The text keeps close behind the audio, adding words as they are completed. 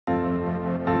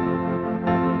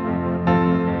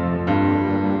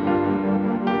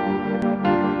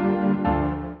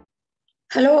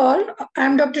Hello all,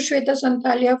 I'm Dr. Shweta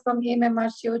Santalia from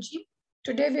MRCOG.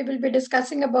 Today we will be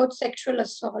discussing about sexual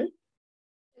assault.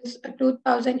 It's a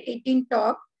 2018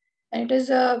 talk, and it is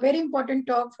a very important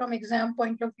talk from exam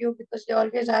point of view because they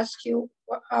always ask you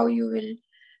how you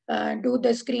will do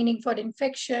the screening for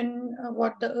infection,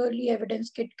 what the early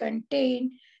evidence kit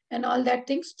contain, and all that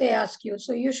things they ask you.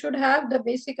 So you should have the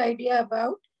basic idea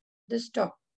about this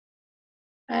talk.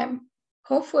 I'm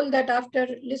hopeful that after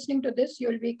listening to this,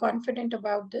 you'll be confident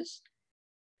about this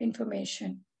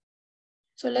information.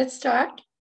 So let's start.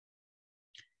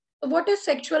 So what is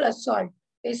sexual assault?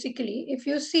 Basically, if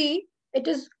you see, it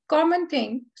is common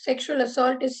thing. Sexual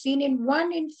assault is seen in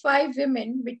 1 in 5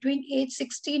 women between age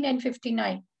 16 and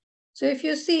 59. So if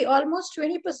you see, almost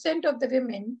 20% of the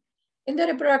women in the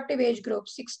reproductive age group,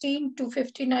 16 to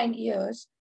 59 years,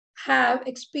 have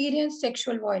experienced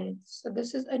sexual violence. So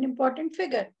this is an important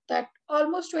figure that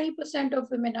almost 20%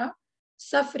 of women are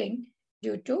suffering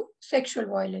due to sexual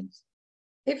violence.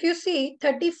 If you see,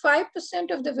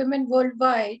 35% of the women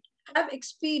worldwide have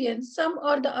experienced some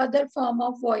or the other form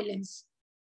of violence,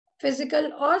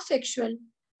 physical or sexual,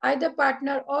 either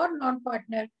partner or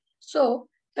non-partner. So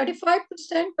 35%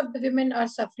 of the women are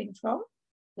suffering from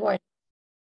violence.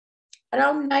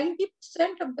 Around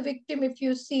 90% of the victim, if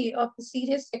you see, of a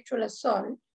serious sexual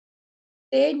assault,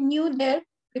 they knew their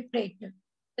perpetrator.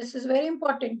 This is very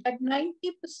important that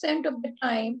 90% of the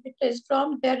time it is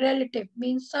from their relative,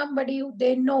 means somebody who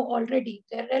they know already,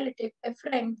 their relative, their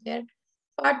friend, their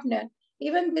partner.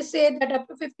 Even they say that up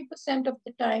to 50% of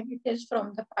the time it is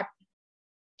from the partner.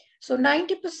 So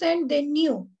 90% they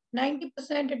knew,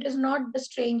 90% it is not the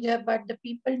stranger, but the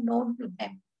people known to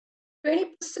them.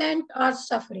 20% are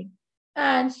suffering,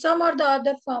 and some or the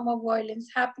other form of violence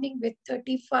happening with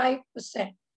 35%.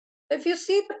 If you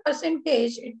see the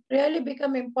percentage, it really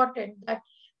become important that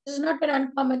this is not an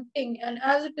uncommon thing. And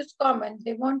as it is common,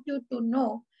 they want you to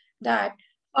know that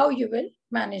how you will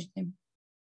manage them.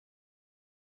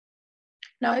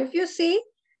 Now, if you see,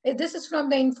 this is from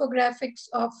the infographics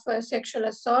of sexual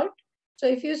assault. So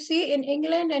if you see in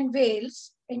England and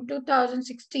Wales in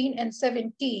 2016 and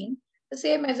 17, the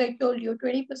same as I told you,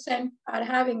 20% are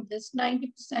having this,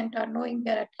 90% are knowing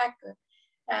their attacker.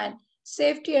 And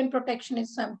safety and protection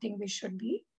is something we should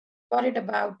be worried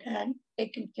about and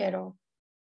taken care of.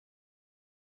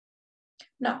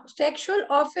 Now, Sexual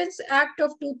Offense Act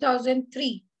of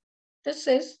 2003.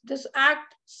 This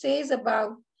act says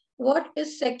about what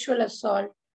is sexual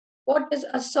assault, what is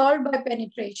assault by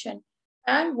penetration,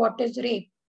 and what is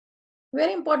rape.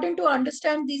 Very important to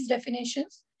understand these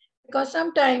definitions because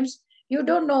sometimes you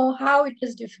don't know how it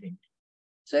is different.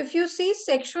 So if you see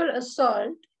sexual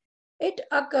assault, it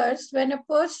occurs when a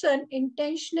person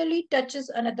intentionally touches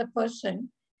another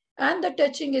person and the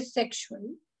touching is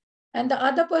sexual and the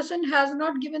other person has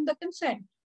not given the consent.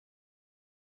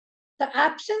 The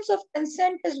absence of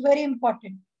consent is very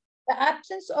important. The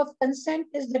absence of consent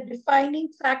is the defining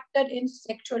factor in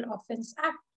Sexual Offense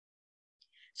Act.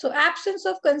 So absence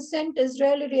of consent is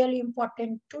really, really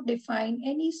important to define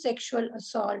any sexual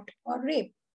assault or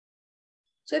rape.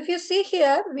 So if you see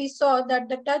here, we saw that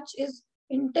the touch is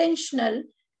intentional,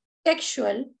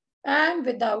 sexual, and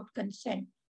without consent.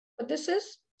 So this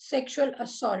is sexual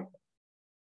assault.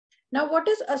 Now, what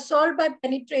is assault by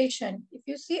penetration? If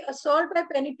you see, assault by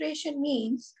penetration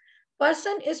means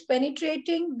person is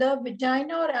penetrating the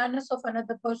vagina or anus of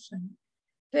another person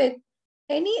with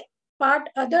any part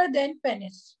other than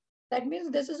penis. That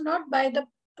means this is not by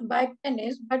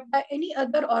penis, but by any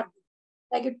other organ,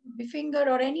 like it could be finger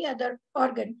or any other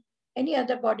organ, any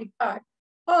other body part,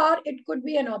 or it could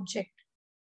be an object.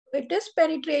 It is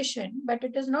penetration, but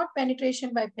it is not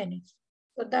penetration by penis.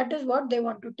 So that is what they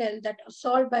want to tell, that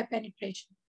assault by penetration.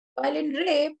 While in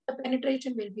rape, the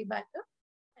penetration will be by the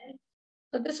penis.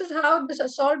 So this is how this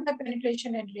assault by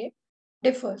penetration and rape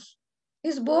differs.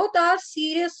 These both are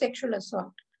serious sexual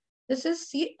assault. This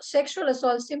is sexual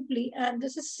assault simply, and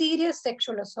this is serious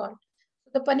sexual assault.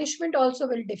 So the punishment also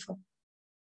will differ.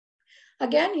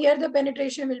 Again, here the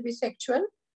penetration will be sexual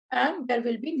and there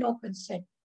will be no consent.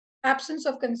 Absence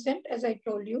of consent, as I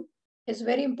told you, is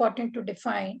very important to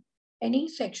define any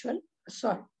sexual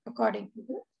assault according to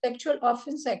the Sexual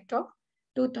Offense Act of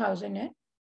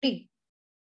 2003.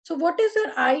 So what is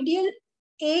the ideal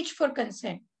age for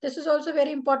consent? This is also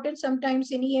very important.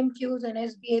 Sometimes in EMQs and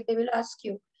SBA, they will ask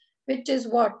you which is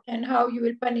what and how you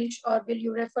will punish, or will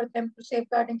you refer them to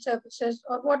safeguarding services,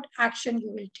 or what action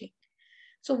you will take.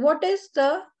 So what is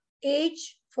the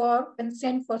age for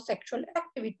consent for sexual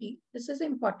activity? This is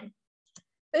important.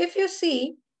 So if you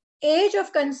see, age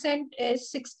of consent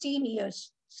is 16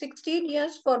 years. 16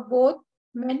 years for both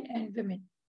men and women.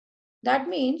 That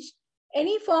means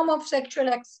Any form of sexual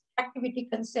activity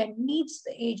consent needs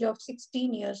the age of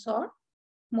 16 years or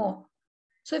more.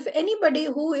 So if anybody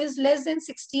who is less than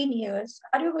 16 years,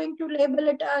 are you going to label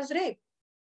it as rape?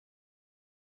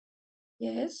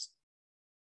 Yes.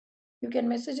 You can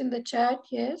message in the chat,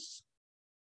 yes.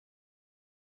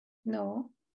 No,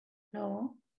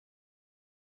 no,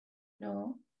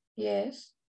 no,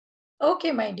 yes.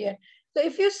 Okay, my dear. So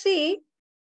if you see,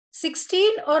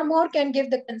 16 or more can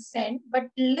give the consent, but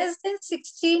less than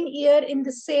 16 year in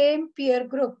the same peer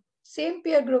group. Same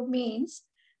peer group means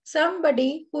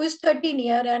somebody who is 13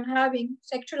 year and having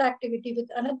sexual activity with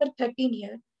another 13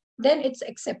 year, then it's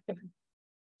acceptable.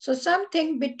 So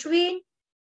something between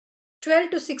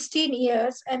 12 to 16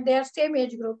 years and they are same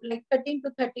age group, like 13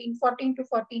 to 13, 14 to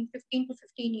 14, 15 to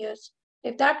 15 years.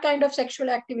 If that kind of sexual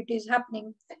activity is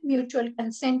happening with mutual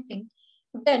consenting,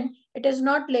 then it is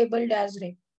not labeled as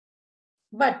rape.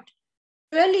 But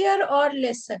 12-year or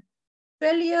lesser,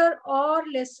 12-year or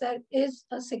lesser is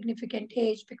a significant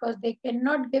age because they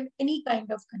cannot give any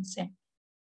kind of consent.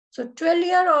 So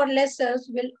 12-year or lessers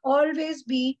will always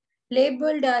be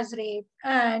labeled as rape,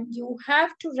 and you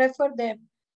have to refer them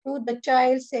to the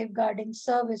child safeguarding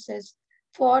services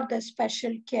for the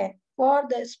special care, for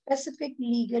the specific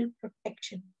legal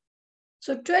protection.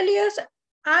 So 12 years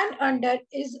and under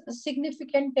is a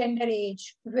significant tender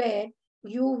age where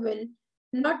you will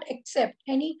not accept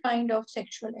any kind of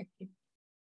sexual activity.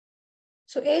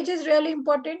 So age is really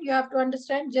important. You have to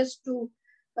understand, just to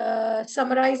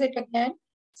summarize it again.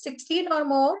 16 or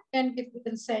more can give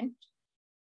consent.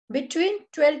 Between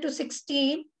 12 to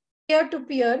 16,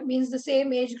 peer-to-peer means the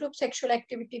same age group, sexual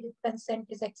activity with consent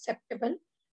is acceptable.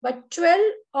 But 12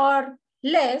 or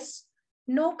less,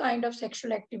 no kind of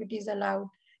sexual activity is allowed.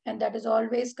 And that is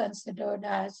always considered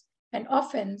as an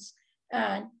offense,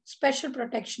 and special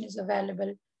protection is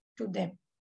available to them.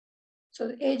 So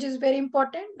the age is very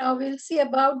important. Now we'll see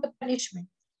about the punishment.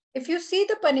 If you see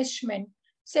the punishment,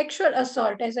 sexual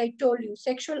assault, as I told you,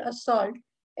 sexual assault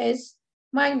is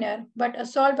minor, but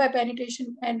assault by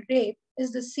penetration and rape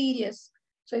is the serious.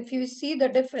 So if you see the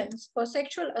difference, for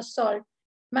sexual assault,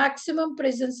 maximum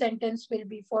prison sentence will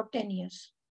be for 10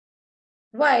 years.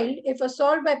 While if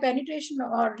assault by penetration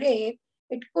or rape,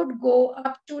 it could go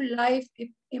up to life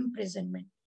imprisonment.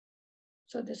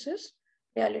 So this is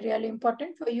really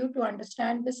important for you to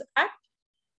understand this act,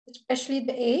 especially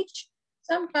the age.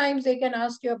 Sometimes they can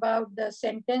ask you about the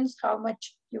sentence, how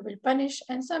much you will punish,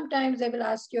 and sometimes they will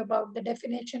ask you about the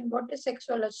definition, what is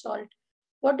sexual assault,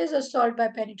 what is assault by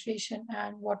penetration,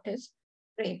 and what is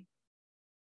rape.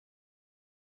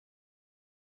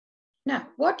 Now,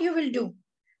 what you will do,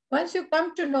 once you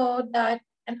come to know that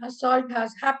an assault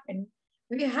has happened,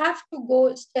 we have to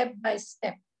go step by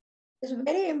step. It's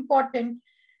very important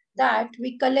that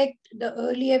we collect the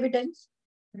early evidence,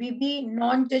 we be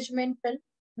non-judgmental,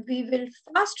 we will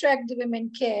fast track the women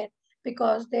care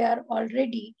because they are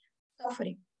already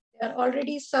suffering. They are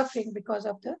already suffering because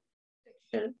of the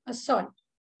sexual assault.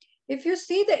 If you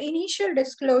see the initial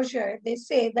disclosure, they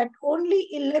say that only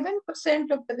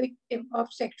 11% of the victim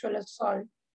of sexual assault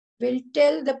will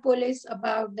tell the police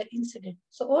about the incident.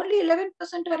 So only 11%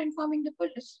 are informing the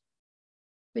police,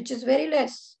 which is very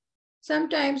less.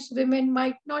 Sometimes women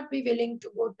might not be willing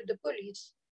to go to the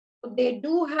police. So they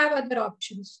do have other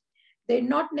options. They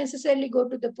not necessarily go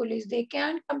to the police. They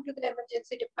can come to the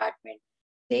emergency department.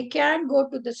 They can go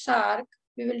to the SARC.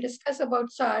 We will discuss about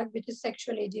SARC, which is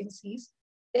sexual agencies.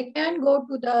 They can go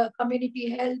to the community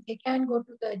health. They can go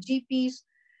to the GPs,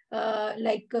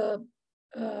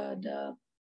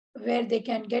 where they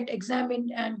can get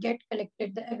examined and get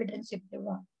collected the evidence if they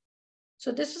want.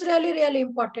 So this is really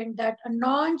important, that a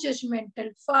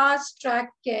non-judgmental, fast-track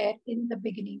care in the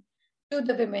beginning to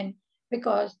the women,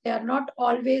 because they are not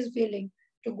always willing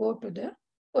to go to the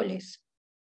police.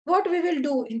 What we will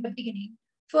do in the beginning,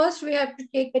 first we have to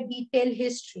take a detailed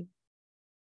history.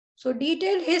 So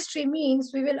detailed history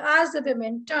means we will ask the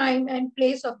women time and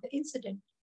place of the incident.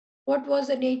 What was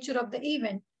the nature of the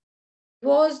event?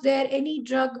 Was there any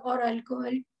drug or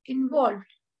alcohol involved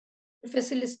to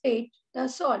facilitate the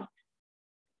assault?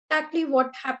 Exactly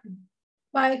what happened,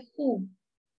 by whom,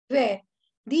 where.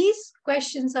 These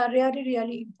questions are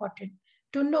really important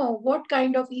to know what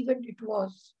kind of event it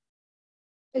was.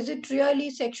 Is it really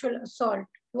sexual assault?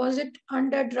 Was it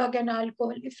under drug and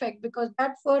alcohol effect? Because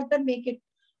that further make it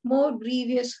more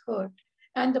grievous hurt,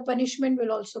 and the punishment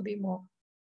will also be more.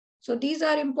 So these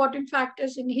are important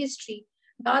factors in history.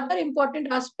 The other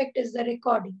important aspect is the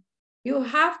recording. You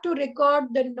have to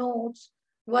record the notes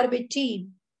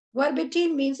verbatim.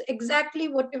 Verbatim means exactly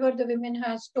whatever the woman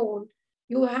has told.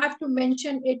 You have to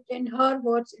mention it in her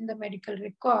words in the medical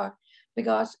record.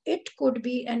 because it could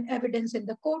be an evidence in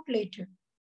the court later.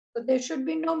 So there should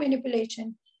be no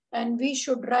manipulation, and we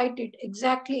should write it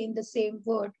exactly in the same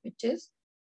word, which is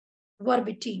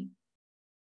verbatim.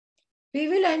 We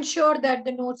will ensure that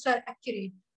the notes are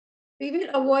accurate. We will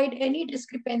avoid any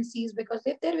discrepancies, because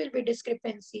if there will be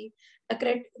discrepancy,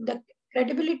 the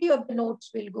credibility of the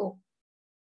notes will go.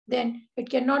 Then it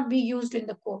cannot be used in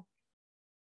the court.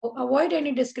 So avoid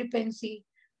any discrepancy.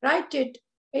 Write it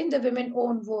in the women's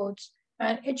own words,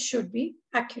 and it should be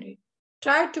accurate.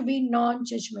 Try to be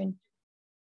non-judgmental.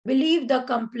 Believe the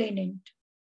complainant,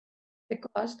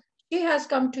 because she has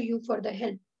come to you for the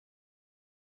help.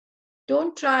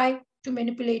 Don't try to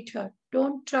manipulate her.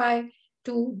 Don't try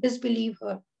to disbelieve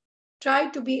her. Try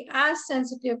to be as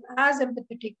sensitive, as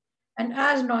empathetic, and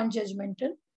as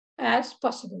non-judgmental as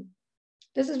possible.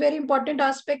 This is very important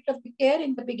aspect of the care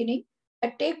in the beginning,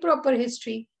 that take proper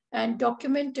history and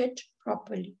document it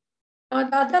properly. Now,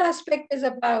 the other aspect is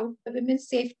about the women's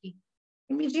safety.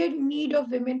 Immediate need of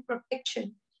women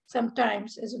protection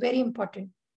sometimes is very important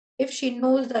if she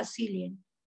knows the assailant.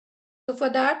 So for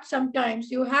that,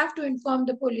 sometimes you have to inform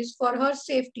the police for her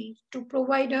safety, to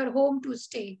provide her home to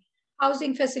stay,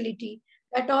 housing facility,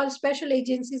 that all special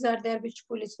agencies are there which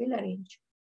police will arrange.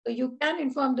 So you can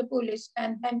inform the police,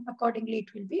 and then accordingly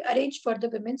it will be arranged for the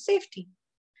women's safety.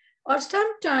 Or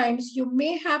sometimes you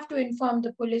may have to inform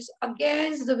the police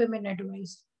against the women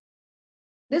advice.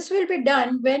 This will be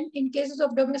done when in cases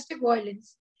of domestic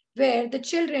violence, where the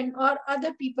children or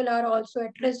other people are also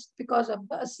at risk because of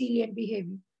the assailant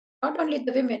behavior. Not only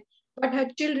the women, but her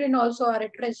children also are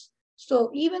at risk.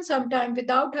 So even sometime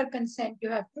without her consent,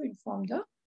 you have to inform the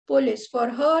police for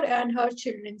her and her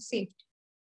children's safety.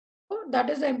 So that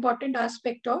is the important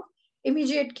aspect of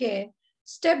immediate care.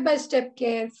 Step-by-step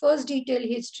care, first detail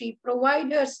history,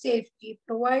 provide her safety,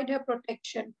 provide her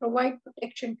protection, provide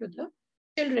protection to the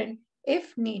children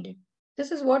if needed.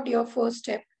 This is what your first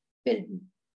step will be.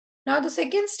 Now the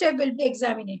second step will be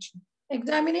examination.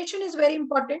 Examination is very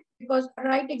important, because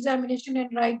right examination and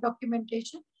right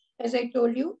documentation, as I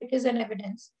told you, it is an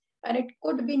evidence and it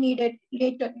could be needed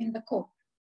later in the court.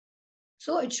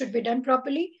 So it should be done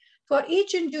properly. For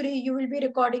each injury, you will be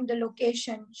recording the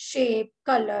location, shape,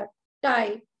 color,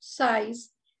 type, size,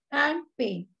 and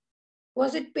pain.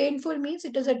 Was it painful means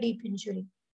it is a deep injury.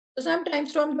 So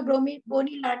sometimes from the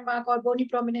bony landmark or bony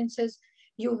prominences,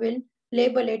 you will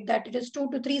label it that it is 2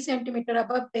 to 3 centimeter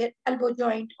above the elbow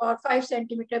joint or 5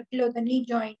 centimeter below the knee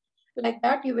joint. Like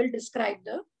that, you will describe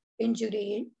the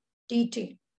injury in detail.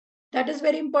 That is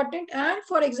very important. And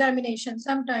for examination,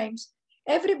 sometimes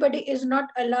everybody is not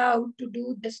allowed to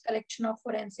do this collection of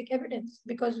forensic evidence,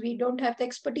 because we don't have the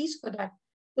expertise for that.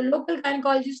 The local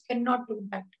gynecologists cannot do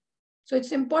that. So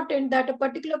it's important that a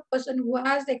particular person who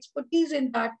has expertise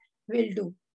in that will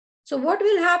do. So what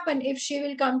will happen if she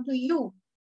will come to you,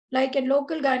 like a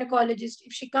local gynecologist?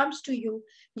 If she comes to you,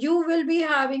 you will be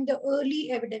having the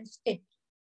early evidence kit.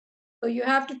 So you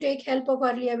have to take help of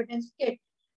early evidence kit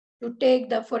to take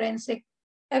the forensic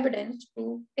evidence,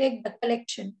 to take the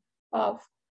collection of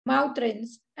mouth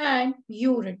rinse and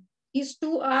urine. These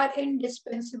two are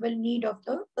indispensable need of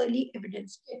the early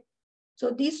evidence kit.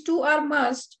 So these two are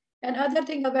must, and other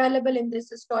thing available in this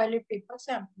is toilet paper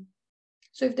sample.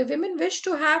 So if the women wish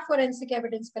to have forensic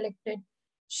evidence collected,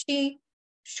 she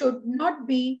should not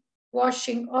be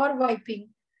washing or wiping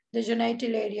the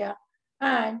genital area,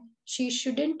 and she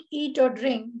shouldn't eat or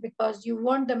drink, because you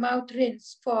want the mouth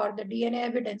rinse for the DNA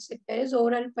evidence if there is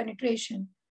oral penetration.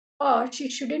 Or she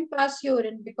shouldn't pass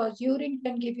urine, because urine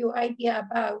can give you idea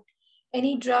about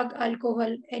any drug,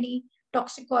 alcohol, any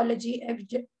toxicology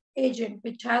agent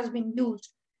which has been used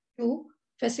to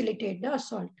facilitate the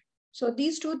assault. So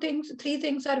these three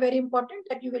things are very important,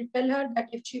 that you will tell her that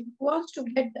if she wants to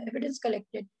get the evidence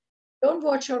collected, don't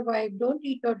watch or wipe, don't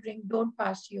eat or drink, don't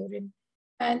pass urine.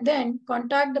 And then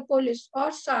contact the police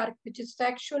or SARC, which is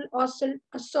Sexual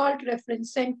Assault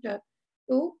Reference Center,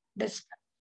 to discuss.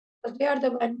 Because they are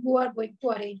the one who are going to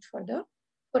arrange for the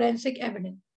forensic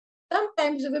evidence.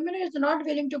 Sometimes the woman is not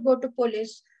willing to go to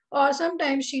police, or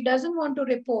sometimes she doesn't want to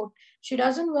report, she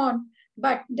doesn't want,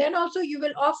 but then also you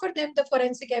will offer them the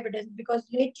forensic evidence, because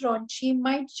later on she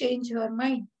might change her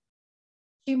mind.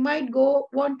 She might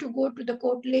want to go to the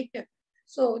court later.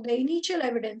 So the initial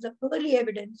evidence, the early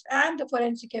evidence, and the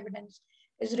forensic evidence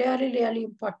is really, really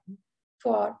important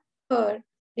for her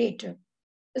later.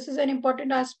 This is an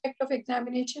important aspect of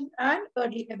examination and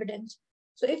early evidence.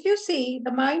 So if you see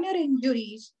the minor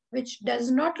injuries which does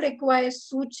not require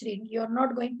suturing, you're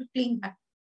not going to clean that,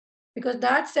 because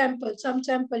that sample, some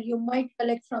sample you might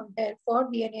collect from there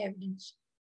for DNA evidence.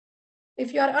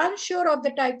 If you are unsure of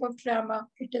the type of trauma,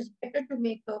 it is better to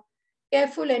make a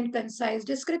careful and concise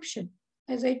description.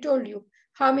 As I told you,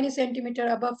 how many centimeter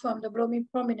above from the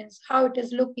prominence, how it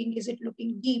is looking, is it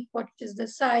looking deep, what is the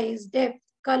size, depth,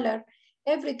 color,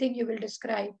 everything you will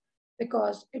describe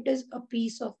because it is a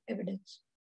piece of evidence.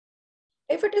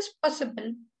 If it is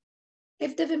possible,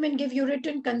 if the women give you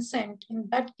written consent, in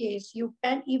that case, you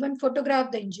can even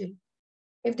photograph the injury.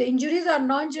 If the injuries are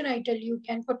non-genital, you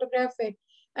can photograph it.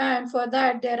 And for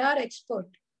that, there are experts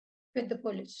with the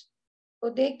police. So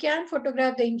they can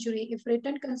photograph the injury if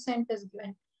written consent is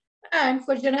given. And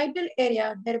for genital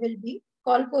area, there will be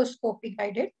colposcopy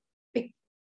guided pic.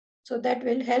 So that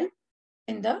will help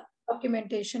in the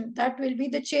documentation. That will be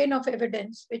the chain of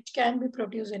evidence which can be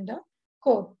produced in the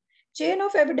court. Chain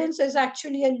of evidence is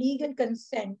actually a legal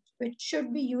consent which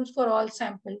should be used for all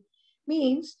sample.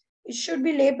 Means it should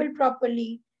be labeled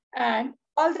properly and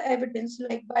all the evidence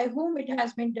like by whom it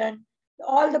has been done,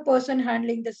 all the person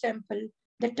handling the sample,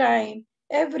 the time,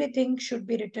 everything should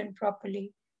be written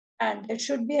properly. And there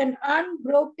should be an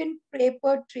unbroken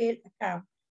paper trail account.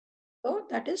 So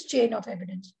that is chain of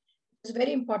evidence. It's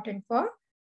very important for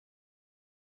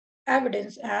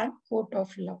evidence and court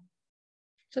of law.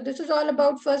 So this is all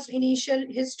about first initial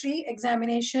history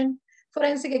examination,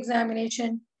 forensic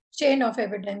examination, chain of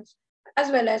evidence,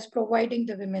 as well as providing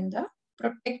the women the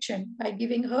protection by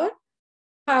giving her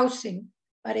housing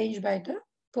arranged by the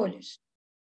police.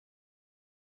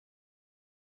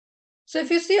 So if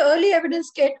you see early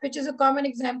evidence kit, which is a common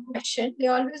exam question, they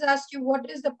always ask you what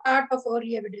is the part of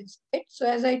early evidence kit. So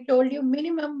as I told you,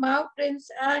 minimum mouth rinse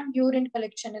and urine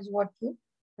collection is what you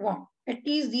want. At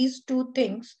least these two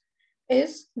things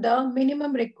is the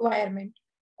minimum requirement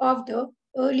of the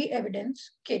early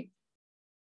evidence kit.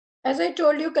 As I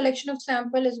told you, collection of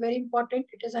sample is very important.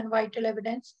 It is a vital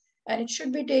evidence and it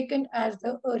should be taken as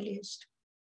the earliest.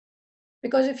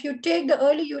 Because if you take the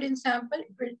early urine sample,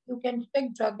 you can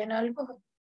detect drug and alcohol.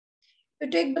 If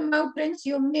you take the mouth rinse,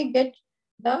 you may get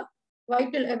the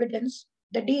vital evidence,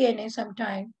 the DNA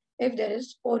sometime, if there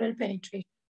is oral penetration.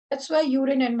 That's why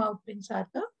urine and mouth rinse are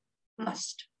the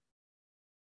must.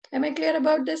 Am I clear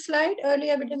about this slide? Early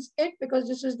evidence kit, because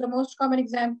this is the most common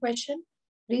exam question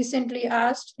recently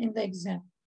asked in the exam.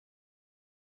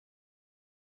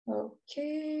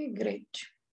 Okay, great.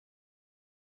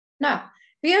 Now,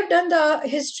 we have done the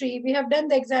history, we have done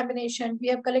the examination, we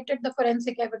have collected the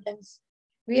forensic evidence,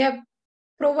 we have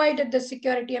provided the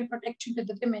security and protection to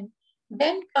the women.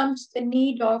 Then comes the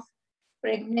need of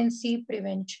pregnancy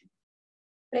prevention.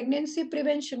 Pregnancy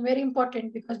prevention, very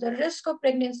important because the risk of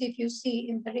pregnancy, if you see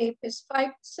in the rape, is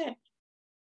 5%.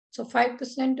 So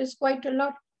 5% is quite a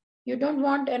lot. You don't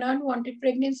want an unwanted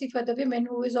pregnancy for the women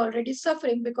who is already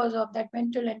suffering because of that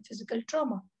mental and physical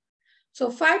trauma. So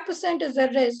 5% is the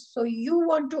risk. So you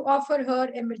want to offer her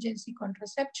emergency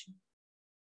contraception.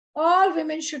 All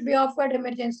women should be offered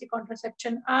emergency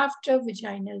contraception after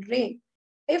vaginal rape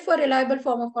if a reliable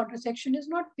form of contraception is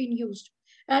not being used.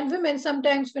 And women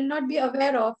sometimes will not be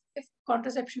aware of if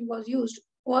contraception was used,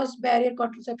 was barrier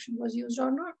contraception was used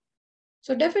or not.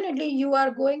 So definitely you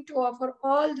are going to offer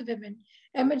all the women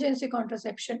emergency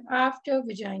contraception after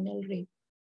vaginal rape.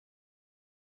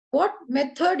 What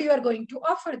method you are going to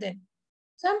offer them?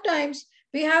 Sometimes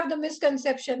we have the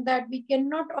misconception that we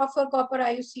cannot offer copper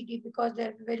IUCD because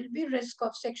there will be risk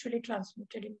of sexually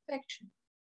transmitted infection.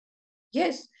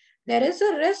 Yes, there is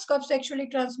a risk of sexually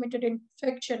transmitted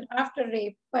infection after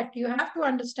rape, but you have to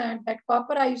understand that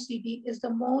copper IUCD is the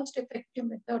most effective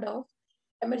method of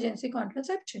emergency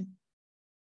contraception.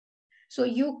 So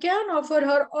you can offer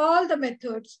her all the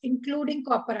methods, including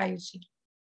copper IUCD.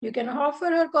 You can offer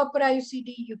her copper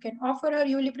IUCD, you can offer her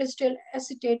ulipristal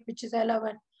acetate, which is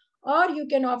L1, or you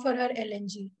can offer her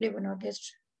LNG,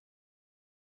 levonorgestrel.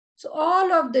 So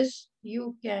all of this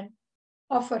you can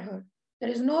offer her. There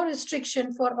is no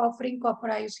restriction for offering copper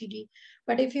IUCD.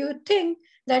 But if you think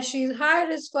that she is high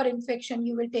risk for infection,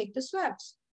 you will take the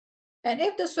swabs. And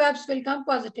if the swabs will come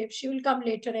positive, she will come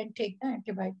later and take the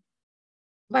antibiotic.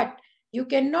 But you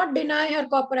cannot deny her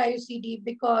copper IUCD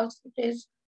because it is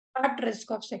at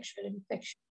risk of sexual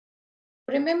infection.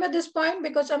 Remember this point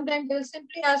because sometimes they will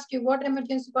simply ask you what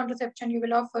emergency contraception you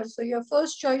will offer. So your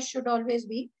first choice should always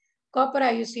be copper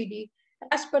IUCD.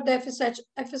 As per the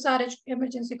FSRH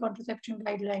emergency contraception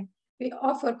guideline, we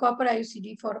offer copper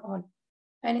IUCD for all.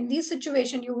 And in this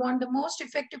situation, you want the most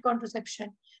effective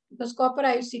contraception because copper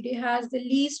IUCD has the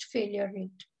least failure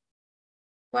rate,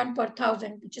 1 per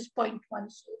 1,000, which is 0.1.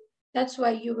 So that's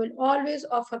why you will always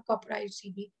offer copper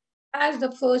IUCD as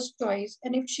the first choice.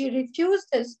 And if she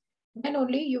refuses, then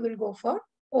only you will go for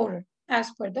oral as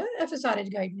per the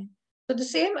FSRH guideline. So the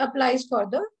same applies for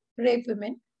the rape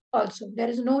women also. There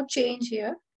is no change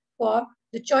here for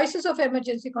the choices of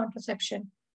emergency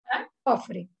contraception, and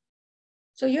offering.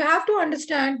 So you have to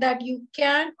understand that you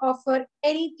can offer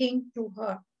anything to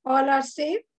her. All are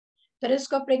safe. The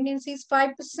risk of pregnancy is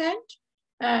 5%.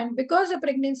 And because the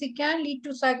pregnancy can lead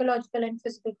to psychological and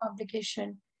physical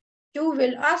complication, you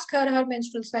will ask her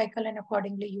menstrual cycle, and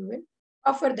accordingly you will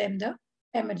offer them the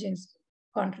emergency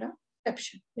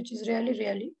contraception, which is really,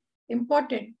 really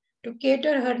important to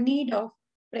cater her need of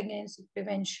pregnancy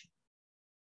prevention.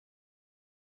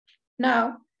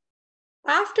 Now,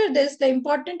 after this, the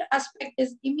important aspect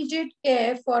is immediate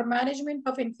care for management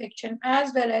of infection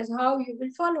as well as how you will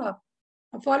follow up.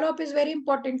 A follow-up is very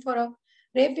important for a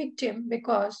rape victim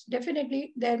because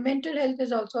definitely their mental health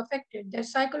is also affected. Their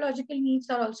psychological needs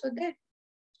are also there.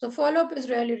 So follow-up is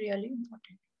really, really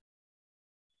important.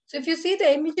 So if you see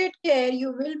the immediate care,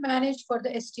 you will manage for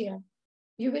the STI.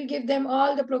 You will give them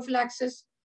all the prophylaxis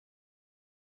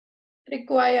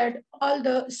required, all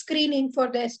the screening for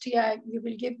the STI. You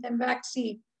will give them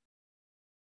vaccine.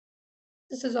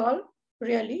 This is all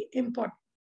really important.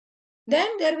 Then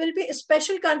there will be a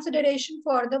special consideration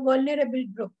for the vulnerable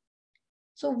group.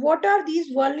 So what are these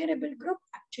vulnerable group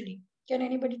actually? Can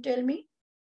anybody tell me?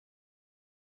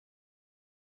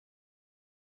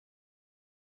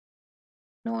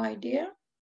 No idea.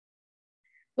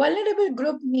 Vulnerable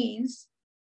group means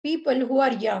people who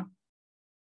are young,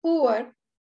 poor,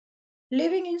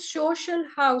 living in social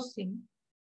housing,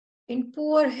 in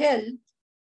poor health,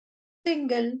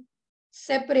 single,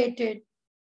 separated,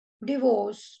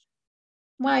 divorced,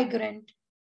 migrant,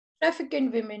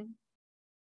 trafficked women,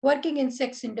 working in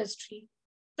sex industry,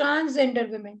 transgender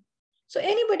women. So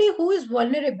anybody who is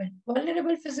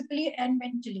vulnerable physically and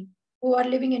mentally, who are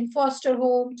living in foster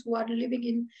homes, who are living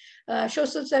in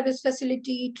social service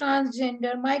facility,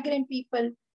 transgender, migrant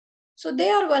people. So they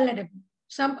are vulnerable.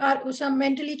 Some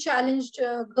mentally challenged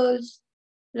girls,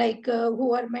 like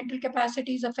who are mental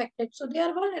capacities affected. So they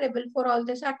are vulnerable for all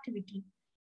this activity.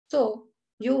 So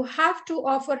you have to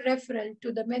offer referral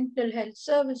to the mental health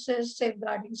services,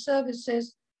 safeguarding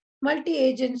services,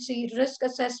 multi-agency risk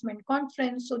assessment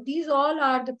conference. So these all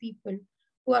are the people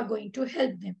who are going to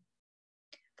help them.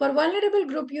 For vulnerable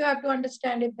group, you have to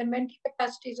understand if the mental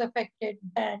capacity is affected,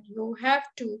 then you have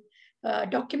to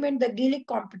document the GILIC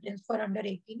competence for under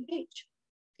 18 age.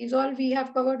 These all we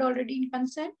have covered already in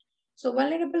consent. So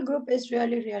vulnerable group is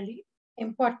really, really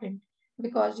important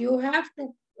because you have to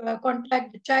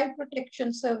contact the child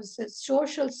protection services,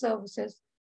 social services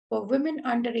for women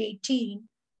under 18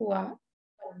 who are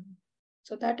vulnerable.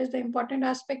 So that is the important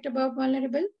aspect about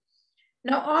vulnerable.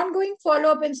 Now, ongoing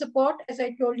follow-up and support, as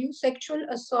I told you, Sexual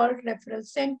Assault Referral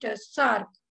Centers, SARC.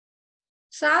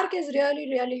 SARC is really,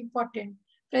 really important.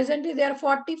 Presently, there are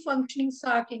 40 functioning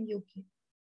SARC in UK.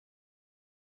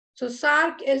 So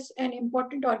SARC is an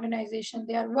important organization.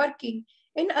 They are working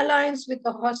in alliance with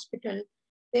the hospital.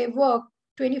 They work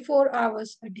 24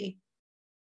 hours a day.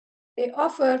 They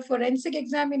offer forensic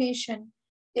examination.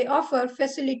 They offer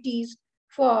facilities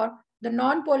for the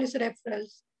non-police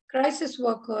referrals, crisis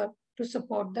worker to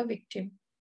support the victim.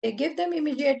 They give them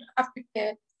immediate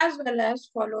aftercare as well as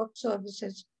follow-up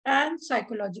services and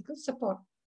psychological support.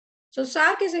 So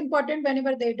SARC is important.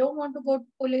 Whenever they don't want to go to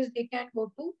police, they can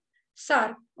go to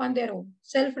SARC on their own.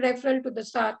 Self-referral to the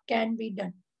SARC can be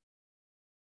done.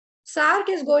 SARC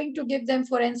is going to give them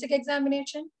forensic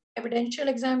examination, evidential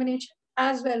examination,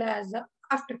 as well as the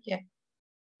aftercare.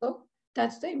 So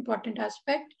that's the important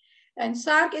aspect. And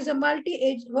SARC is a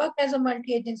work as a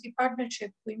multi-agency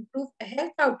partnership to improve the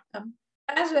health outcome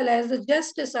as well as the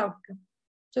justice outcome.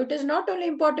 So it is not only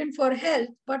important for health,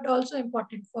 but also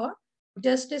important for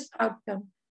justice outcome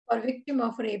for victim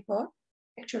of rape or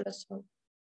sexual assault.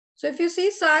 So if you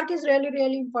see, SARC is really,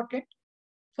 really important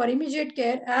for immediate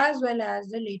care as well as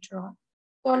the later on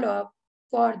follow-up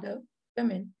for the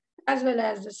women as well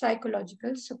as the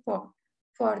psychological support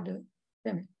for the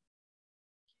women.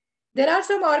 There are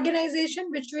some organizations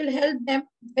which will help them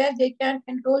where they can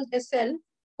enroll themselves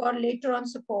for later on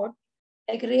support,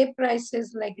 like rape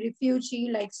crisis, like refugee,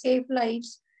 like Safe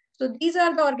Lives. So these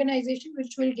are the organizations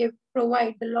which will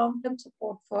provide the long-term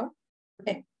support for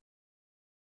them.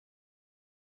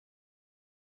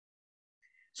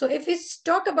 So if we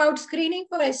talk about screening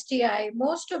for STI,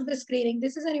 most of the screening,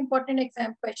 this is an important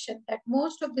exam question, that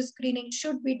most of the screening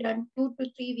should be done 2 to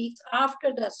 3 weeks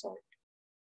after the assault.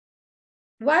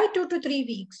 Why 2 to 3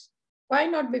 weeks? Why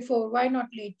not before? Why not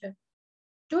later?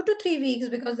 2 to 3 weeks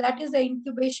because that is the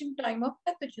incubation time of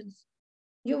pathogens.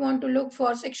 You want to look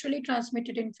for sexually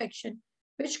transmitted infection,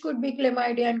 which could be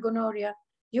chlamydia and gonorrhea.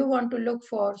 You want to look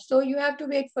for, so you have to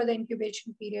wait for the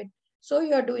incubation period. So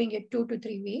you are doing it 2 to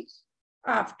 3 weeks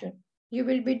after. You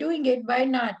will be doing it by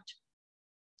NAT.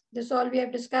 This all we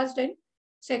have discussed in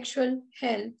sexual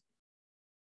health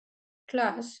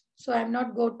class. So I'm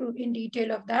not go to in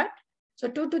detail of that. So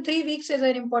 2 to 3 weeks is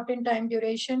an important time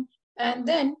duration. And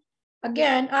then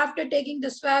again, after taking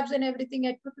the swabs and everything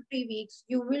at 2 to 3 weeks,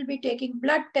 you will be taking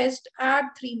blood test at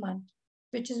 3 months,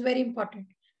 which is very important.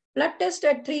 Blood test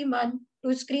at 3 months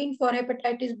to screen for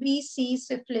hepatitis B, C,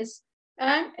 syphilis,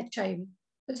 and HIV.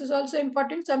 This is also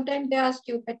important. Sometimes they ask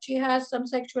you that she has some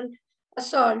sexual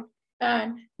assault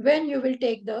and when you will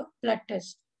take the blood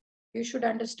test. You should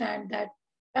understand that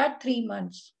at 3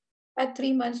 months. At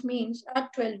 3 months means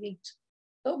at 12 weeks.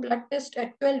 So blood test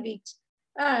at 12 weeks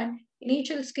and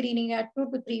initial screening at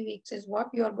 2 to 3 weeks is what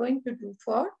you are going to do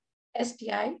for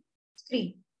STI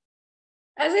screen.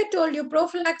 As I told you,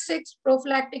 prophylactic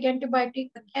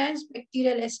antibiotic against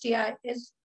bacterial STI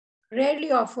is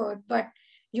rarely offered, but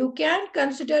you can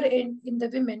consider in the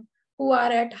women who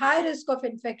are at high risk of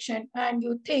infection and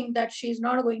you think that she is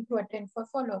not going to attend for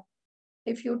follow-up.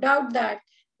 If you doubt that,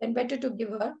 then better to give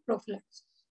her prophylaxis.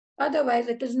 Otherwise,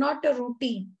 it is not a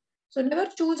routine. So never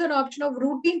choose an option of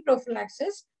routine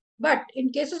prophylaxis, but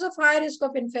in cases of high risk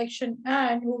of infection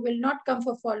and who will not come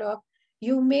for follow-up,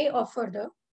 you may offer the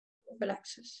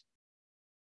prophylaxis.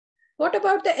 What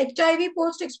about the HIV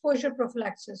post-exposure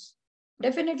prophylaxis?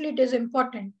 Definitely it is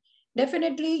important.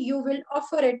 Definitely you will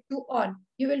offer it to all.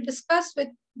 You will discuss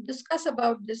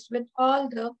about this with all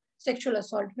the sexual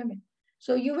assault women.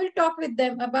 So you will talk with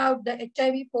them about the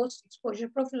HIV post-exposure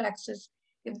prophylaxis.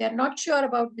 If they're not sure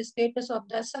about the status of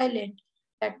the assailant,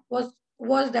 that was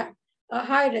that a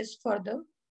high risk for the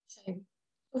HIV.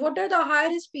 What are the high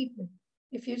risk people?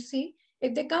 If you see,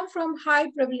 if they come from high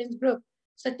prevalence group,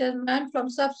 such as man from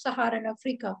sub-Saharan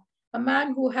Africa, a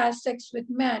man who has sex with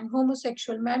man,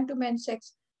 homosexual, man-to-man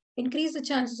sex, increase the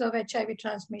chances of HIV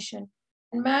transmission,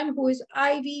 and man who is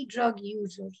IV drug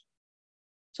user.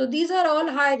 So these are all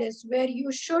high risks where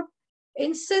you should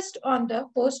insist on the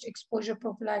post-exposure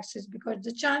prophylaxis because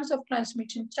the chance of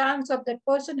transmission, chance of that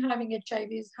person having HIV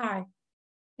is high.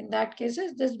 In that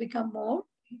cases, this become more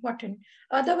important.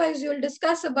 Otherwise, you will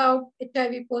discuss about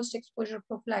HIV post-exposure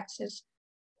prophylaxis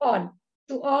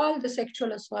to all the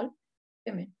sexual assault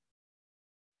women.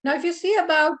 Now, if you see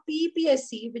about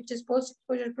PEPSC, which is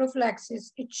post-exposure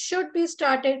prophylaxis, it should be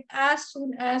started as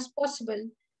soon as possible,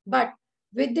 but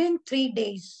within 3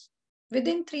 days.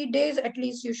 Within 3 days, at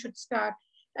least you should start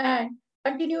and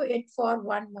continue it for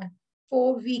 1 month.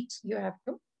 4 weeks you have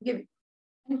to give it.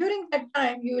 And during that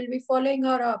time, you will be following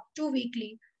her up 2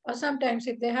 weekly, or sometimes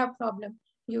if they have problem,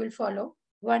 you will follow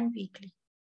 1 weekly.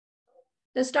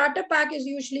 The starter pack is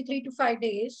usually 3 to 5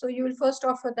 days. So you will first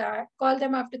offer that, call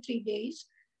them after 3 days,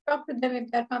 talk to them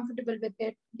if they're comfortable with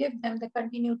it, give them the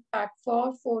continued pack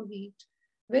for 4 weeks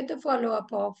with a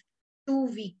follow-up of 2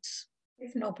 weeks,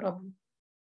 if no problem.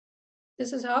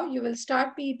 This is how you will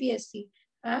start PEPSC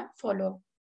and follow.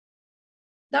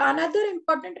 The another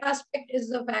important aspect is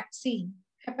the vaccine.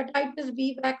 Hepatitis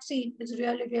B vaccine is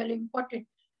really, really important.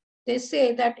 They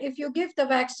say that if you give the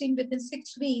vaccine within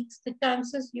 6 weeks,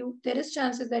 there is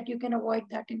chances that you can avoid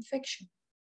that infection.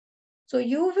 So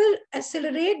you will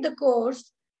accelerate the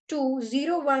course to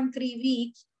 0-1-3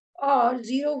 weeks or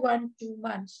 0-1-2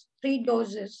 months. 3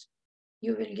 doses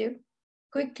you will give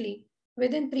quickly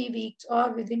within 3 weeks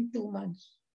or within 2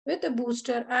 months with a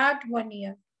booster at 1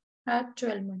 year, at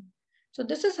 12 months. So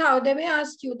this is how they may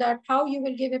ask you that how you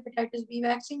will give hepatitis B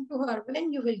vaccine to her,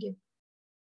 when you will give.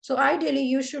 So ideally,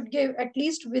 you should give at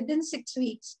least within 6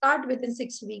 weeks, start within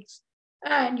 6 weeks,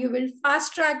 and you will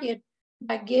fast track it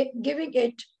by giving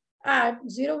it at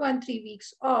 0-1-3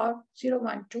 weeks or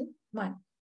 0-1-2 month.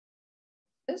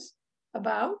 This is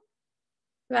about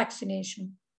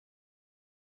vaccination,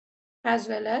 as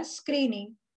well as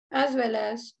screening, as well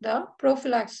as the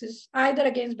prophylaxis, either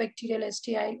against bacterial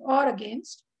STI or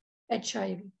against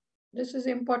HIV. This is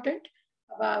important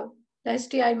about the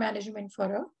STI management for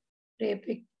a rape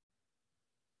victim.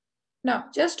 Now,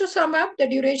 just to sum up the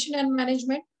duration and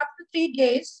management, after 3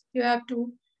 days, you have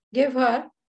to give her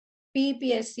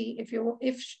PEPSC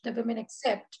if the women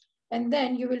accept, and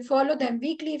then you will follow them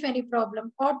weekly if any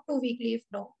problem or 2 weekly if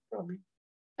no problem.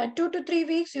 At 2 to 3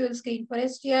 weeks, you will screen for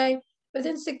STI.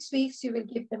 Within 6 weeks, you will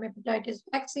give them hepatitis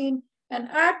vaccine, and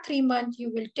at 3 months,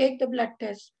 you will take the blood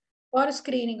test for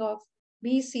screening of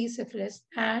B, C, syphilis,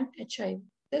 and HIV.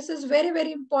 This is very,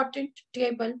 very important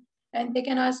table, and they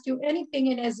can ask you anything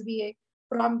in SBA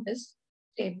from this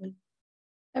table.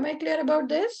 Am I clear about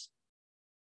this?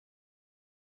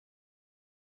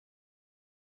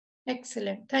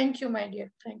 Excellent. Thank you, my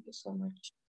dear. Thank you so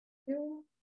much.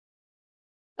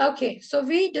 Okay, so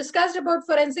we discussed about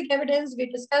forensic evidence. We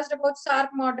discussed about SARC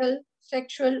model,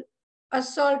 sexual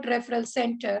Assault Referral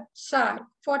Center, SARC,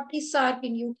 40 SARC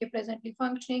in UK presently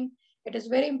functioning. It is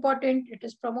very important. It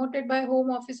is promoted by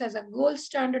Home Office as a gold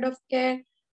standard of care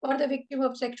for the victim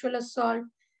of sexual assault.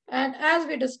 And as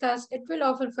we discussed, it will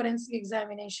offer forensic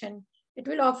examination. It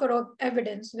will offer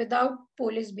evidence without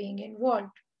police being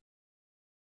involved.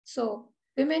 So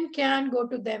women can go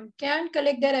to them, can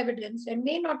collect their evidence and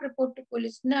may not report to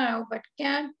police now, but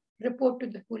can report to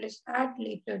the police at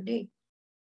later date.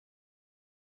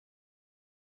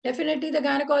 Definitely the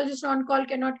gynecologist on call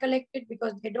cannot collect it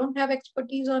because they don't have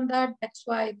expertise on that. That's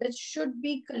why this should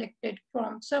be collected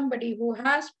from somebody who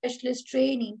has specialist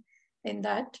training in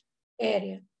that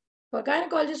area. For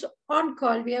gynecologist on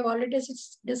call, we have already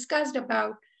discussed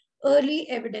about early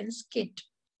evidence kit.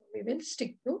 We will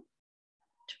stick to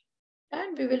it.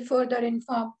 And we will further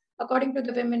inform, according to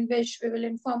the women wish, we will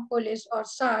inform police or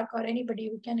SARC or anybody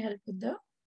who can help with the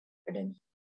evidence.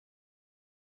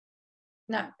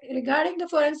 Now, regarding the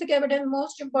forensic evidence,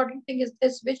 most important thing is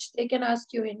this, which they can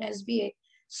ask you in SBA.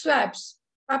 Swabs.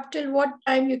 Up till what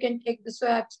time you can take the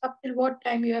swabs? Up till what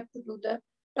time you have to do the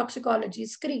toxicology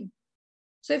screen?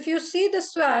 So if you see the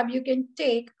swab, you can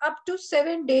take up to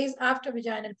 7 days after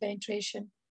vaginal penetration,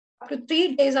 up to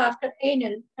 3 days after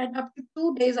anal, and up to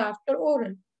 2 days after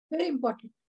oral. Very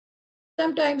important.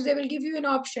 Sometimes they will give you an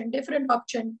option, different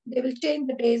option. They will change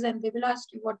the days and they will ask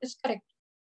you what is correct.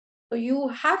 So you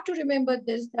have to remember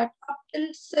this, that up till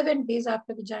 7 days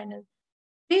after vaginal,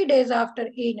 3 days after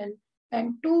anal,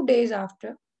 and 2 days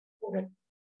after oral.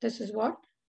 This is what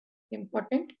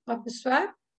important of the swab.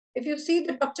 If you see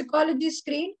the toxicology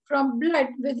screen, from blood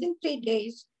within 3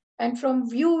 days and from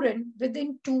urine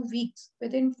within 2 weeks,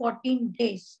 within 14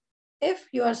 days, if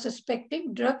you are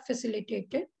suspecting drug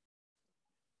facilitated.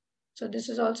 So this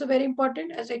is also very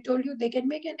important. As I told you, they can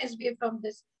make an SBA from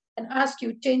this and ask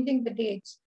you changing the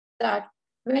dates that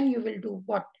when you will do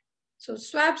what. So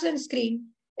swabs and screen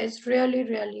is really,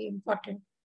 really important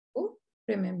to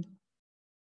remember.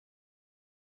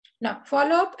 Now,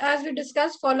 follow-up, as we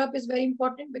discussed, follow-up is very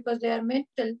important because they are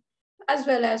mental as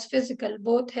well as physical,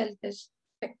 both health is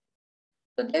affected.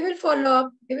 So they will follow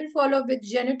up with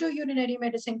genitourinary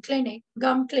medicine clinic,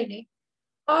 gum clinic,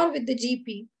 or with the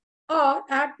GP, or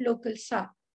at local SAR.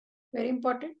 Very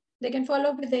important. They can follow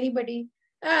up with anybody.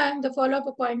 And the follow-up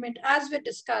appointment, as we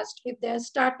discussed, if they're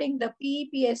starting the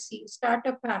PEPSC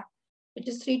starter pack, which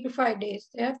is 3 to 5 days,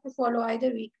 they have to follow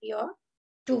either weekly or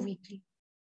 2 weekly.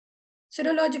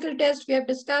 Serological test, we have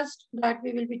discussed that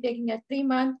we will be taking at 3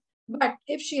 months. But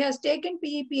if she has taken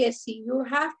PEPSC, you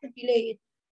have to delay it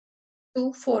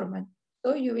to 4 months.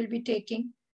 So you will be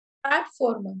taking at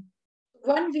 4 months.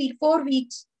 1 week, 4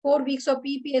 weeks, 4 weeks of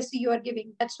PEPSC you are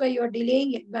giving. That's why you are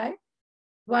delaying it by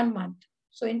 1 month.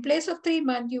 So in place of 3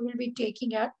 months, you will be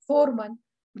taking at 4 months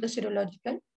the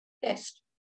serological test.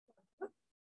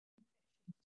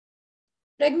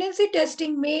 Pregnancy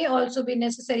testing may also be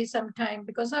necessary sometime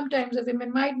because sometimes the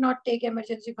women might not take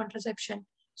emergency contraception.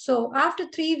 So after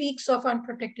 3 weeks of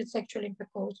unprotected sexual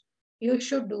intercourse, you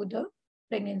should do the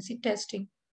pregnancy testing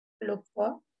to look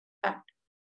for that.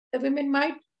 The women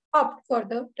might opt for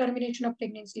the termination of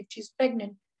pregnancy if she's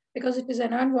pregnant because it is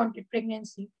an unwanted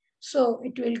pregnancy. So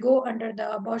it will go under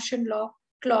the abortion law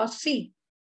clause C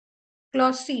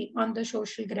on the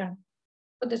social ground.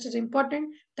 So this is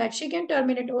important that she can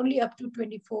terminate only up to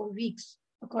 24 weeks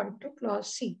according to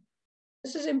clause C.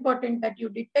 This is important that you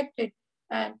detect it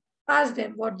and ask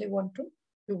them what they want to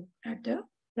do at the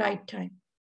right time.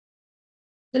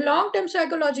 The long-term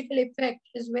psychological effect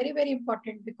is very, very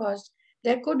important because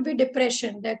there could be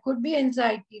depression, there could be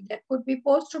anxiety, there could be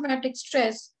post-traumatic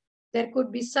stress, there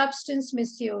could be substance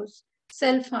misuse,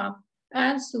 self-harm,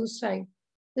 and suicide.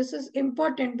 This is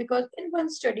important because in one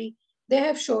study, they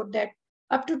have showed that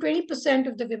up to 20%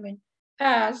 of the women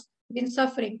has been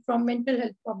suffering from mental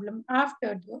health problem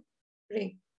after the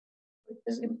rape. It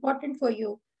is important for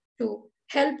you to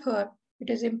help her. It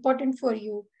is important for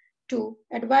you to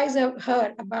advise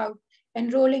her about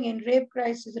enrolling in rape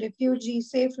crisis, refugee,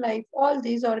 safe life, all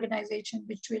these organizations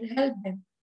which will help them.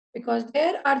 Because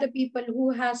there are the people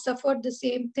who have suffered the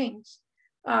same things,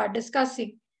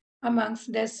 discussing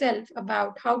amongst themselves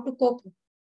about how to cope,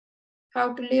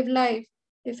 how to live life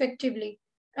effectively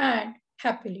and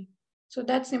happily. So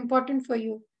that's important for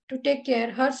you to take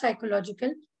care her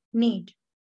psychological need.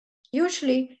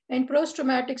 Usually in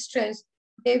post-traumatic stress,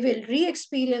 they will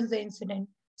re-experience the incident.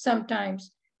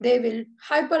 Sometimes they will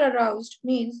hyper-aroused,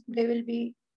 means they will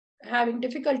be having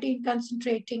difficulty in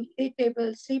concentrating,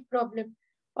 irritable, sleep problem,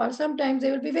 or sometimes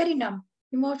they will be very numb,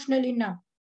 emotionally numb.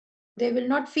 They will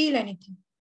not feel anything.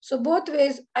 So both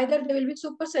ways, either they will be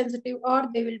super sensitive or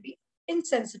they will be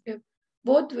insensitive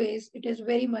Both ways, it is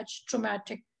very much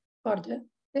traumatic for the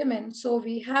women. So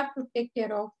we have to take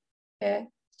care of their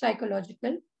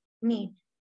psychological need.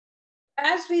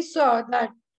 As we saw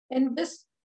that in this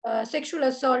sexual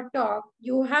assault talk,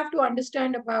 you have to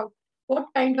understand about what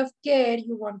kind of care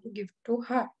you want to give to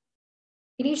her.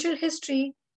 Initial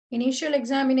history, initial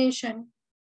examination,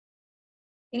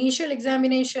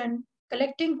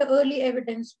 collecting the early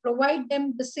evidence, provide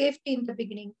them the safety in the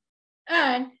beginning.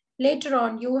 And later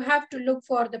on, you have to look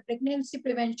for the pregnancy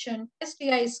prevention,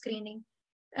 STI screening,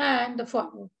 and the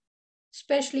follow,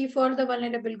 especially for the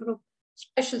vulnerable group,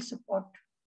 special support.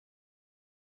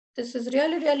 This is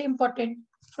really, really important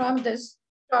from this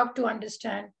talk to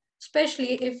understand,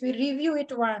 especially if we review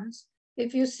it once.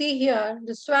 If you see here,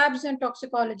 the swabs and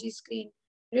toxicology screen,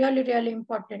 really, really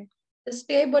important. The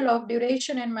table of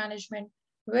duration and management,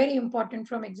 very important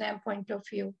from exam point of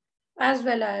view, as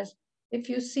well as if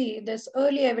you see this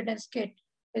early evidence kit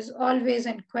is always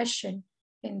in question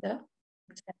in the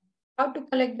exam. How to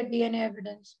collect the DNA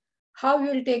evidence, how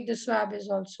you will take the swab is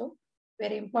also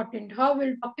very important. How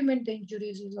we'll document the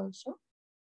injuries is also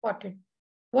important.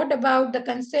 What about the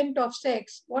consent of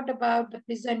sex? What about the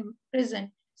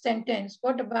prison sentence?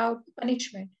 What about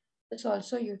punishment? This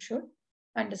also you should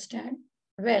understand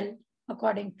well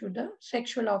according to the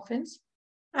Sexual Offense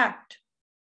Act.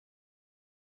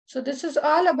 So this is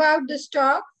all about this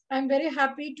talk. I'm very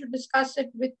happy to discuss it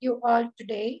with you all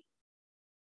today.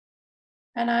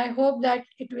 And I hope that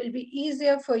it will be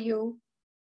easier for you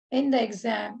in the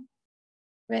exam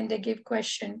when they give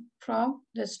question from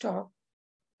this talk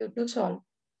to solve.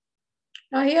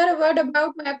 Now here a word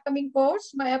about my upcoming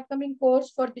course. My upcoming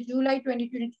course for the July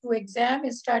 2022 exam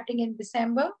is starting in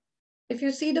December. If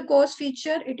you see the course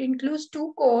feature, it includes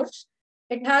 2 courses.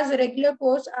 It has a regular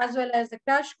course as well as the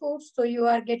crash course. So you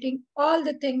are getting all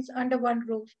the things under one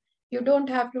roof. You don't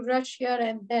have to rush here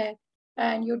and there,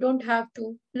 and you don't have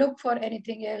to look for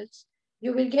anything else.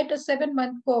 You will get a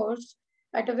 7-month course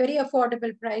at a very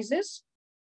affordable prices.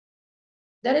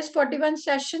 There is 41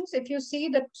 sessions. If you see,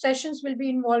 the sessions will be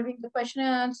involving the question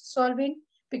and answer solving,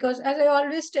 because as I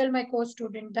always tell my course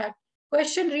student that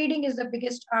question reading is the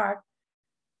biggest art.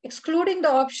 Excluding the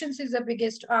options is the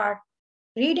biggest art.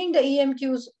 Reading the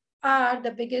EMQs are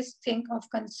the biggest thing of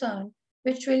concern,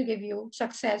 which will give you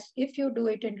success if you do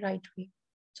it in right way.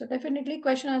 So definitely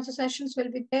question answer sessions will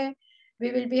be there.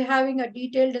 We will be having a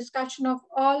detailed discussion of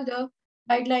all the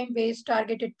guideline-based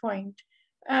targeted point,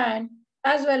 and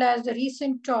as well as the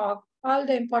recent talk, all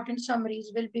the important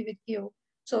summaries will be with you.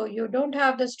 So you don't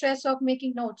have the stress of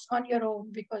making notes on your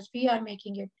own because we are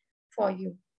making it for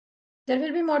you. There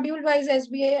will be module-wise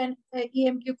SBA and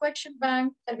EMQ question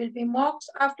bank. There will be mocks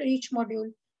after each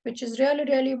module, which is really,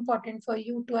 really important for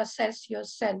you to assess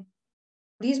yourself.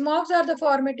 These mocks are the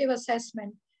formative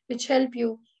assessment, which help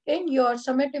you in your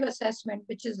summative assessment,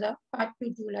 which is the Part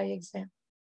 2 July exam.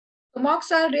 The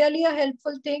mocks are really a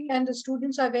helpful thing, and the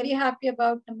students are very happy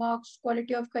about the mocks,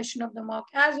 quality of question of the mock,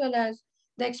 as well as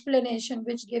the explanation,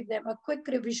 which give them a quick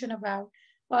revision about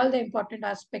all the important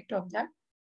aspect of that.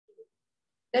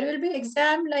 There will be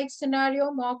exam-like scenario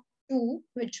mock 2,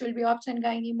 which will be obs and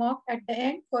gynae mock at the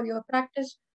end for your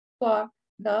practice for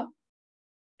the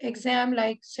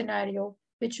exam-like scenario,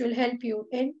 which will help you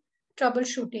in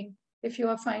troubleshooting if you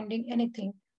are finding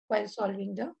anything while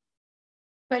solving the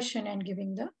question and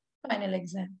giving the final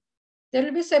exam. There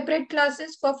will be separate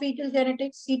classes for fetal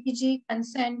genetics, CTG,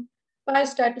 consent,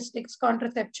 biostatistics,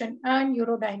 contraception, and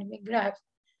urodynamic graphs.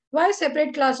 Why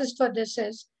separate classes for this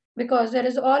is because there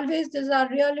is always, these are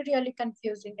really, really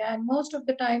confusing, and most of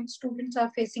the time students are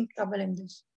facing trouble in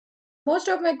this. Most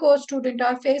of my course students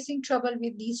are facing trouble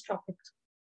with these topics.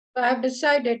 So I have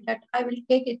decided that I will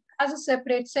take it as a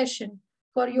separate session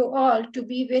for you all to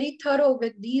be very thorough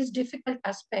with these difficult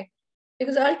aspects,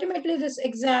 because ultimately this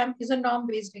exam is a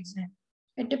norm-based exam.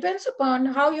 It depends upon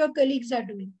how your colleagues are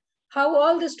doing, how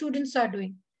all the students are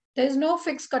doing. There is no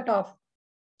fixed cutoff.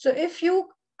 So if you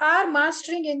are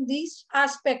mastering in these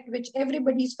aspect, which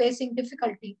everybody is facing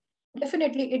difficulty,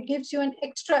 definitely it gives you an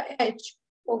extra edge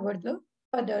over the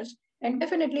others, and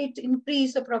definitely it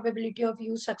increases the probability of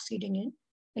you succeeding in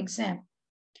exam.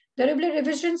 There will be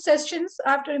revision sessions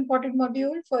after important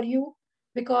module for you,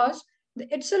 because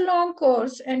it's a long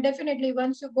course, and definitely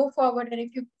once you go forward and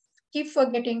if you keep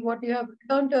forgetting what you have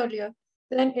learned earlier,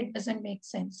 then it doesn't make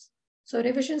sense. So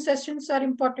revision sessions are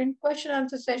important, question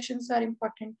answer sessions are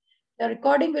important. The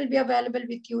recording will be available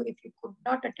with you if you could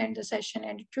not attend the session,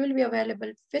 and it will be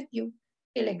available with you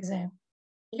till exam.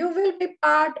 You will be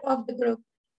part of the group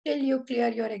till you clear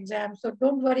your exam. So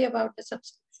don't worry about the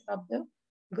subscription of the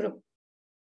group.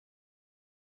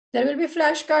 There will be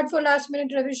flashcard for last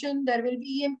minute revision. There will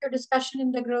be EMQ discussion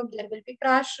in the group. There will be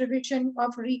crash revision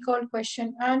of recall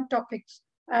question and topics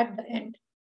at the end.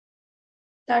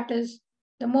 That is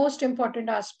the most important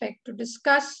aspect, to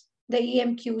discuss the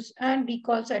EMQs and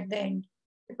recalls at the end,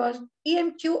 because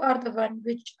EMQ are the one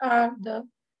which are the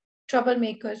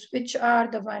troublemakers, which are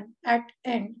the one at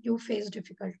end you face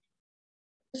difficulty.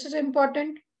 This is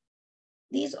important.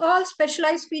 These all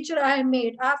specialized feature I have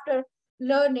made after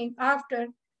learning, after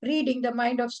reading the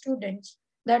mind of students,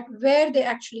 that where they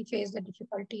actually face the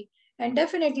difficulty. And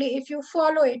definitely, if you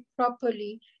follow it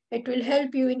properly, it will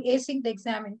help you in acing the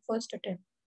exam in first attempt.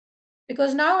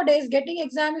 Because nowadays, getting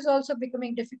exam is also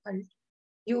becoming difficult.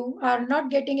 You are not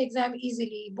getting exam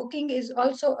easily. Booking is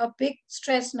also a big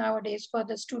stress nowadays for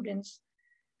the students.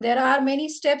 There are many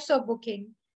steps of booking,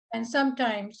 and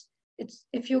sometimes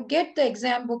if you get the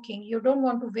exam booking, you don't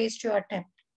want to waste your attempt.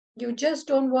 You just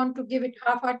don't want to give it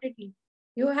half-heartedly.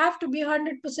 You have to be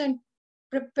 100%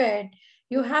 prepared.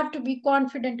 You have to be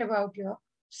confident about your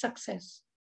success.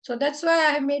 So that's why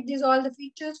I have made these all the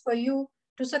features for you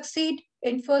to succeed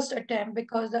in first attempt,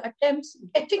 because the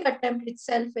getting attempt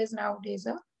itself is nowadays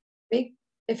a big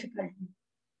difficulty.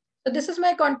 So this is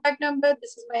my contact number.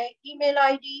 This is my email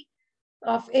ID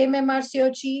of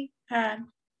MRCOG. And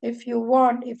if you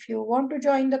want to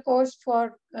join the course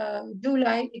for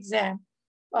July exam,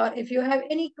 or if you have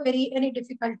any query, any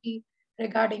difficulty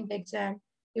regarding the exam,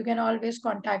 you can always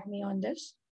contact me on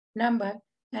this number,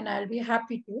 and I'll be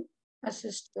happy to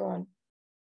assist you all.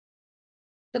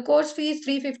 The course fee is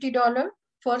 $350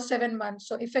 for 7 months.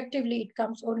 So effectively, it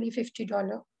comes only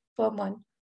 $50 per month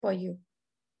for you.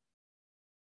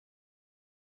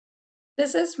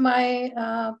 This is my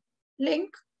link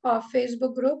of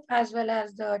Facebook group as well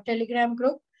as the Telegram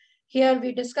group. Here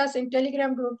we discuss in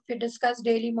Telegram group, we discuss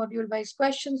daily module-wise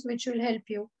questions, which will help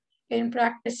you in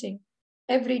practicing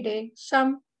every day.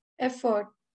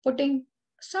 Putting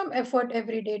some effort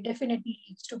every day definitely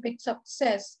leads to big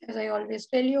success, as I always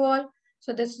tell you all.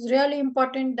 So this is really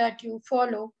important that you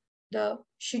follow the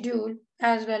schedule,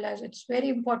 as well as it's very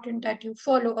important that you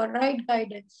follow a right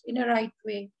guidance in a right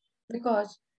way,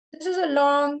 because this is a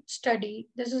long study.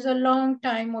 This is a long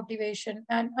time motivation,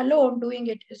 and alone doing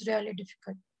it is really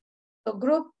difficult. So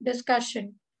group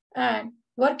discussion and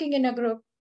working in a group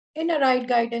in a right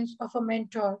guidance of a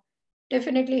mentor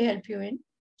definitely help you in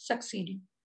succeeding.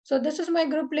 So this is my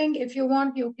group link. If you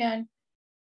want, you can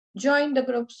join the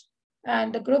groups,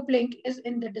 and the group link is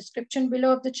in the description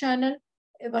below of the channel.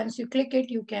 Once you click it,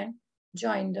 you can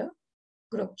join the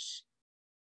groups.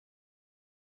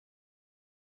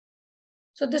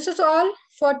 So this is all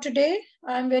for today.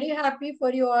 I'm very happy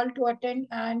for you all to attend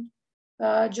and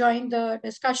join the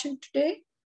discussion today.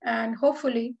 And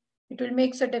hopefully it will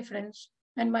make a difference,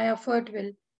 and my effort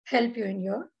will help you in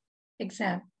your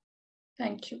exam.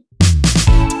 Thank you.